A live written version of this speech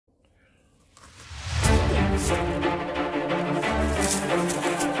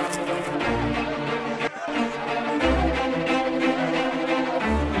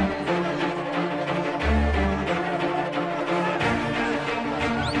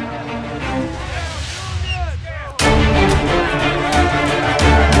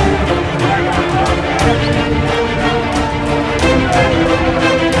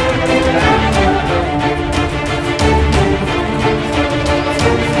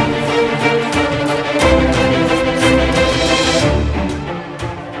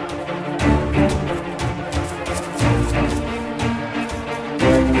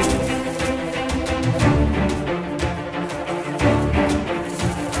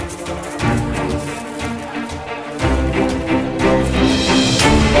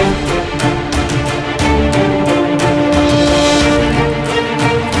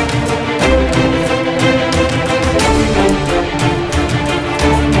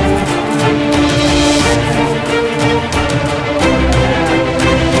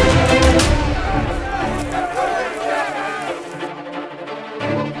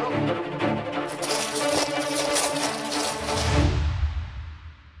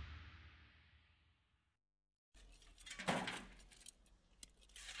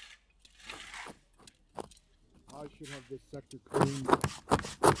should have this sector cleaned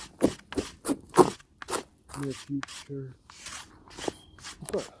near future.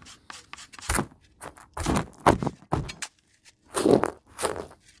 But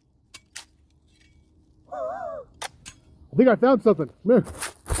I think I found something. Come here.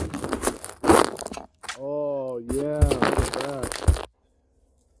 Oh yeah, look at that.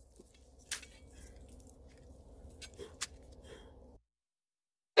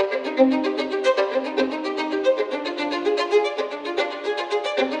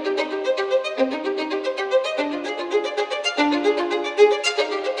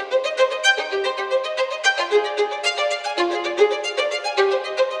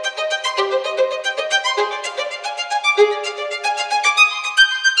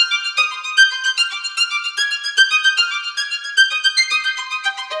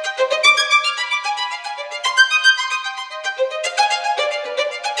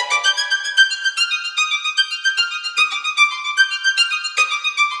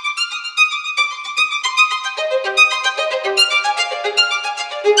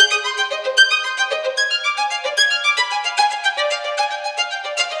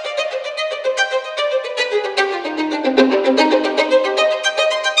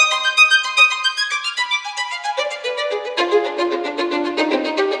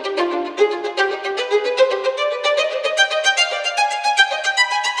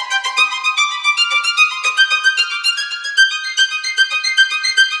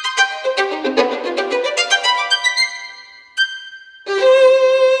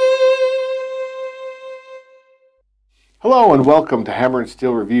 Hello and welcome to Hammer and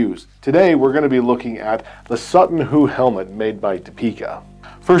Steel Reviews. Today we're going to be looking at the Sutton Hoo Helmet made by Deepeeka.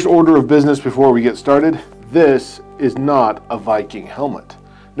 First order of business before we get started, this is not a Viking helmet.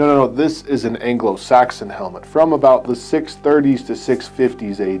 No, this is an Anglo-Saxon helmet from about the 630s to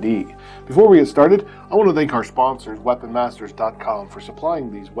 650s AD. Before we get started, I want to thank our sponsors, weaponmasters.com, for supplying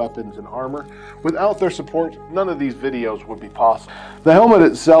these weapons and armor. Without their support, none of these videos would be possible. The helmet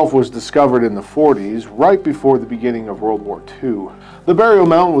itself was discovered in the 40s, right before the beginning of World War II. The burial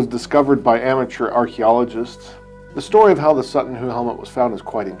mound was discovered by amateur archaeologists. The story of how the Sutton Hoo helmet was found is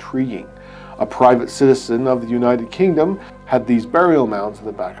quite intriguing. A private citizen of the United Kingdom had these burial mounds in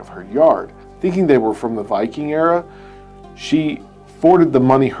the back of her yard. Thinking they were from the Viking era, she forwarded the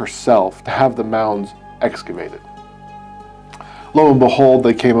money herself to have the mounds excavated. Lo and behold,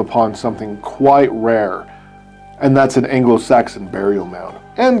 they came upon something quite rare, and that's an Anglo-Saxon burial mound,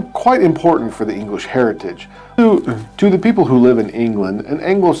 and quite important for the English heritage. To the people who live in England, an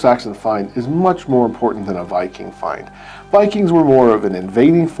Anglo-Saxon find is much more important than a Viking find. Vikings were more of an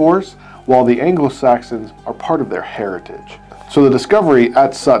invading force, while the Anglo-Saxons are part of their heritage. So the discovery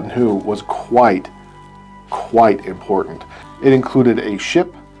at Sutton Hoo was quite important. It included a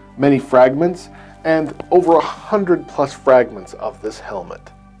ship, many fragments, and over 100 plus fragments of this helmet.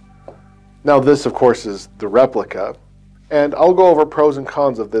 Now this, of course, is the replica, and I'll go over pros and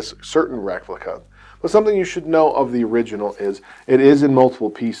cons of this certain replica. But something you should know of the original is it is in multiple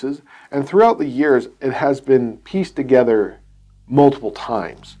pieces, and throughout the years it has been pieced together multiple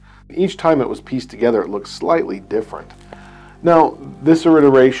times. Each time it was pieced together, it looks slightly different. Now, this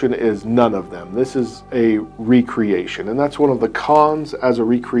iteration is none of them. This is a recreation, and that's one of the cons. As a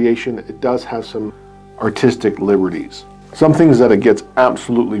recreation, it does have some artistic liberties. Some things that it gets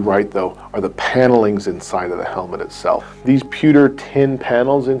absolutely right, though, are the panelings inside of the helmet itself. These pewter tin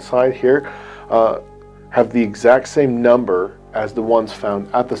panels inside here have the exact same number as the ones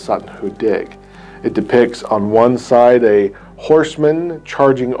found at the Sutton Hoo dig. It depicts on one side a horseman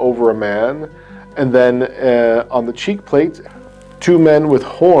charging over a man, and then on the cheek plates, two men with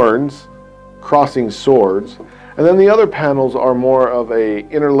horns crossing swords, and then the other panels are more of a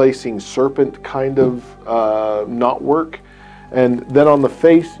interlacing serpent kind of knotwork, and then on the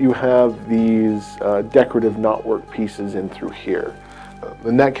face you have these decorative knotwork pieces in through here.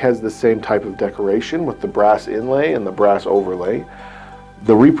 The neck has the same type of decoration with the brass inlay and the brass overlay.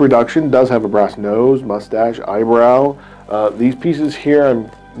 The reproduction does have a brass nose, mustache, eyebrow. These pieces here,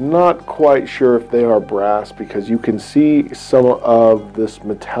 I'm not quite sure if they are brass because you can see some of this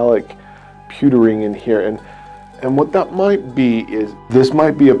metallic pewtering in here. And what that might be is this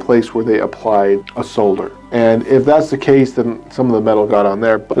might be a place where they applied a solder. And if that's the case, then some of the metal got on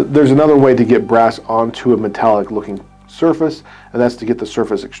there. But there's another way to get brass onto a metallic looking surface, and that's to get the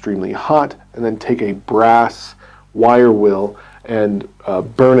surface extremely hot and then take a brass wire wheel and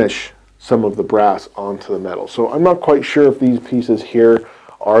burnish some of the brass onto the metal. So I'm not quite sure if these pieces here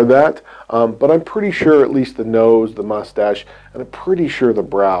are that, but I'm pretty sure at least the nose, the mustache, and I'm pretty sure the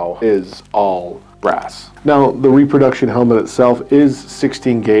brow is all brass. Now the reproduction helmet itself is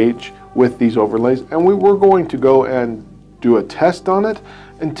 16 gauge with these overlays, and we were going to go and do a test on it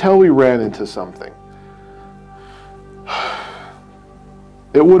until we ran into something.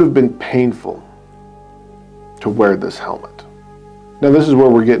 It would have been painful to wear this helmet. Now this is where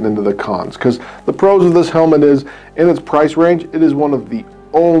we're getting into the cons, because the pros of this helmet is, in its price range, it is one of the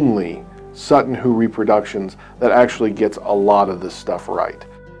only Sutton Hoo reproductions that actually gets a lot of this stuff right.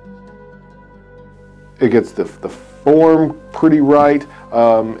 It gets the form pretty right,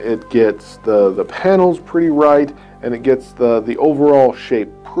 it gets the panels pretty right, and it gets the overall shape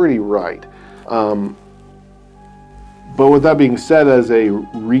pretty right. But with that being said, as a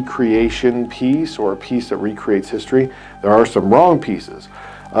recreation piece, or a piece that recreates history, there are some wrong pieces.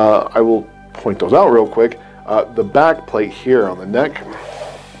 I will point those out real quick. The back plate here on the neck,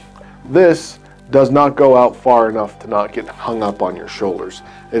 this does not go out far enough to not get hung up on your shoulders.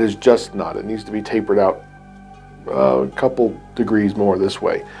 It is just not. It needs to be tapered out a couple degrees more this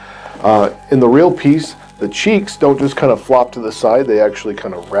way. In the real piece, the cheeks don't just kind of flop to the side, they actually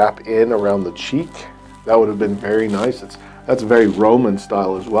kind of wrap in around the cheek. That would have been very nice. That's very Roman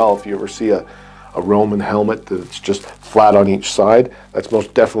style as well. If you ever see a Roman helmet that's just flat on each side, that's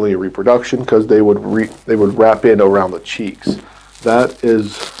most definitely a reproduction, because they would wrap in around the cheeks. That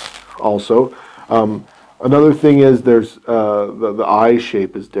is also another thing is there's the eye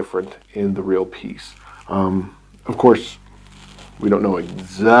shape is different in the real piece. Of course, we don't know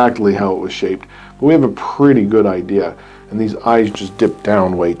exactly how it was shaped, but we have a pretty good idea. And these eyes just dip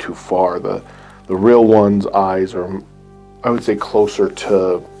down way too far. The real one's eyes are, I would say, closer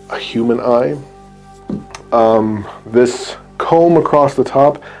to a human eye. This comb across the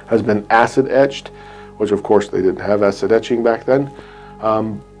top has been acid etched, which of course they didn't have acid etching back then.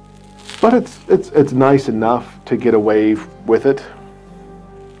 But it's nice enough to get away with it.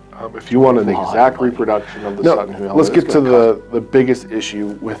 If you want an exact reproduction of the Sutton Hoo helmet, let's get to the biggest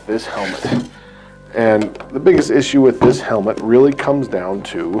issue with this helmet. And the biggest issue with this helmet really comes down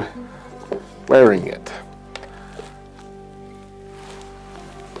to wearing it.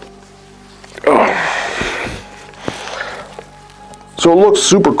 So it looks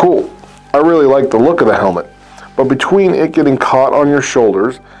super cool. I really like the look of the helmet. But between it getting caught on your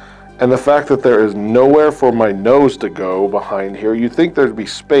shoulders and the fact that there is nowhere for my nose to go behind here, you'd think there'd be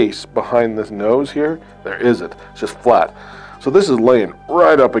space behind this nose here. There isn't. It's just flat. So this is laying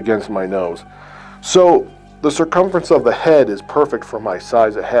right up against my nose. So the circumference of the head is perfect for my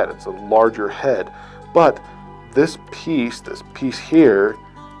size of head. It's a larger head. But this piece here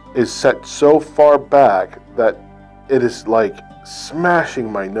is set so far back that it is like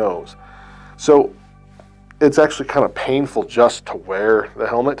smashing my nose. So it's actually kind of painful just to wear the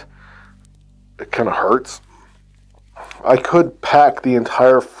helmet. It kind of hurts. I could pack the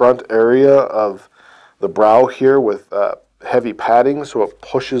entire front area of the brow here with heavy padding so it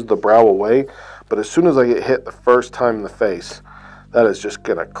pushes the brow away. But as soon as I get hit the first time in the face, that is just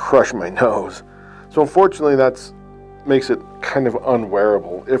gonna crush my nose. So unfortunately, that makes it kind of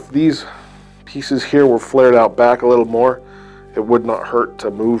unwearable. If these pieces here were flared out back a little more, it would not hurt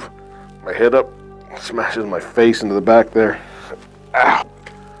to move my head up. It smashes my face into the back there. Ow.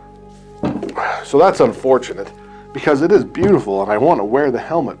 So that's unfortunate, because it is beautiful and I want to wear the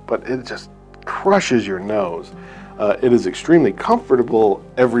helmet, but it just crushes your nose. It is extremely comfortable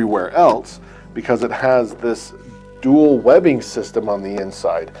everywhere else, because it has this dual webbing system on the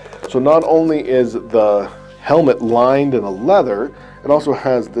inside. So not only is the helmet lined in a leather, it also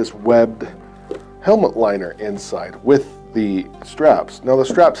has this webbed helmet liner inside with the straps. Now the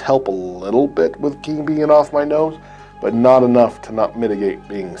straps help a little bit with being off my nose, but not enough to not mitigate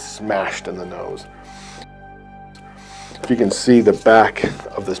being smashed in the nose. If you can see the back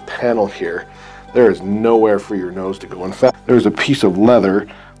of this panel here, there is nowhere for your nose to go. In fact, there's a piece of leather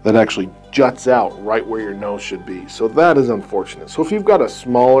that actually juts out right where your nose should be. So that is unfortunate. So if you've got a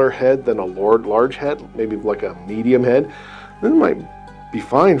smaller head than a large head, maybe like a medium head, then it might be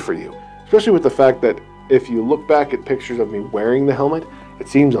fine for you. Especially with the fact that if you look back at pictures of me wearing the helmet, it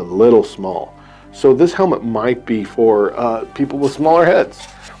seems a little small. So this helmet might be for people with smaller heads,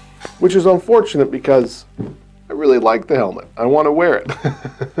 which is unfortunate because I really like the helmet. I want to wear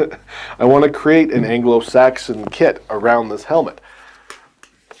it. I want to create an Anglo-Saxon kit around this helmet.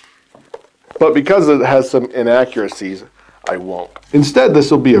 But because it has some inaccuracies, I won't. Instead, this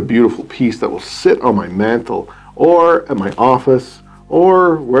will be a beautiful piece that will sit on my mantle or at my office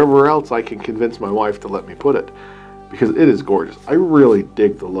or wherever else I can convince my wife to let me put it, because it is gorgeous. I really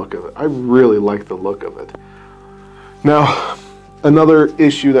dig the look of it. I really like the look of it. Now, another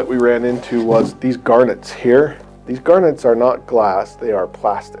issue that we ran into was these garnets here. These garnets are not glass, they are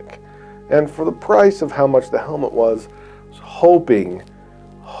plastic. And for the price of how much the helmet was, I was hoping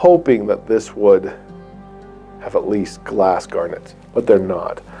hoping that this would have at least glass garnets, but they're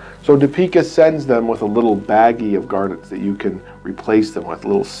not. So Deepeeka sends them with a little baggie of garnets that you can replace them with, a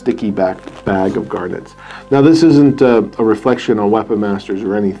little sticky bag of garnets. Now this isn't a reflection on Weapon Masters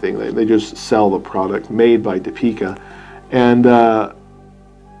or anything. They just sell the product made by Deepeeka. And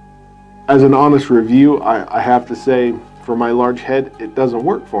as an honest review, I have to say, for my large head, it doesn't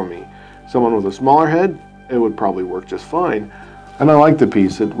work for me. Someone with a smaller head, it would probably work just fine. And I like the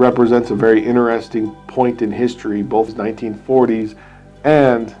piece. It represents a very interesting point in history, both 1940s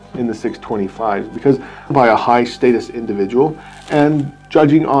and in the 625s, because by a high status individual, and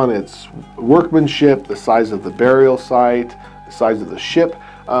judging on its workmanship, the size of the burial site, the size of the ship,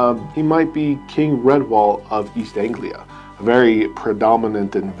 he might be King Redwall of East Anglia, a very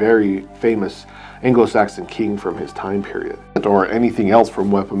predominant and very famous Anglo-Saxon king from his time period, or anything else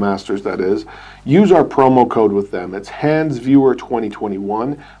from Weapon Masters, that is. Use our promo code with them. It's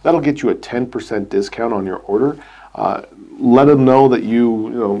HandsViewer2021. That'll get you a 10% discount on your order. Let them know that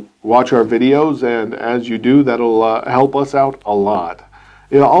you watch our videos, and as you do, that'll help us out a lot.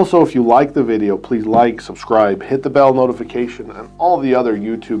 Also, if you like the video, please like, subscribe, hit the bell notification, and all the other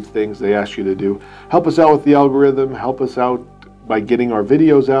YouTube things they ask you to do. Help us out with the algorithm, help us out by getting our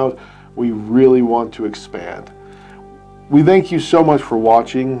videos out. We really want to expand. We thank you so much for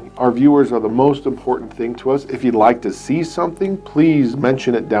watching. Our viewers are the most important thing to us. If you'd like to see something, please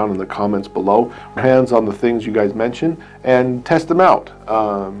mention it down in the comments below. Hands on the things you guys mention and test them out.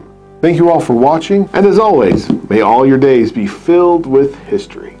 Thank you all for watching, and as always, may all your days be filled with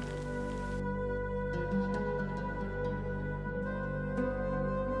history.